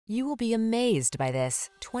You will be amazed by this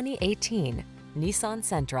 2018 Nissan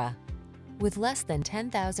Sentra. With less than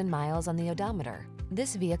 10,000 miles on the odometer,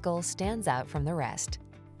 this vehicle stands out from the rest.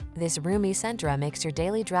 This roomy Sentra makes your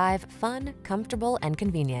daily drive fun, comfortable, and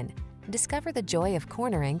convenient. Discover the joy of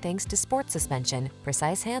cornering thanks to sport suspension,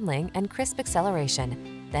 precise handling, and crisp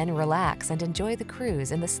acceleration. Then relax and enjoy the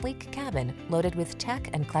cruise in the sleek cabin loaded with tech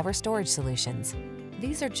and clever storage solutions.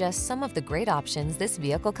 These are just some of the great options this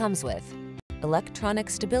vehicle comes with: electronic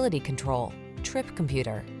stability control, trip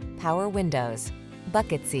computer, power windows,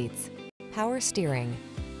 bucket seats, power steering.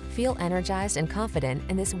 Feel energized and confident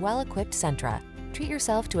in this well-equipped Sentra. Treat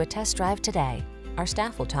yourself to a test drive today. Our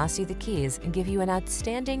staff will toss you the keys and give you an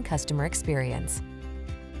outstanding customer experience.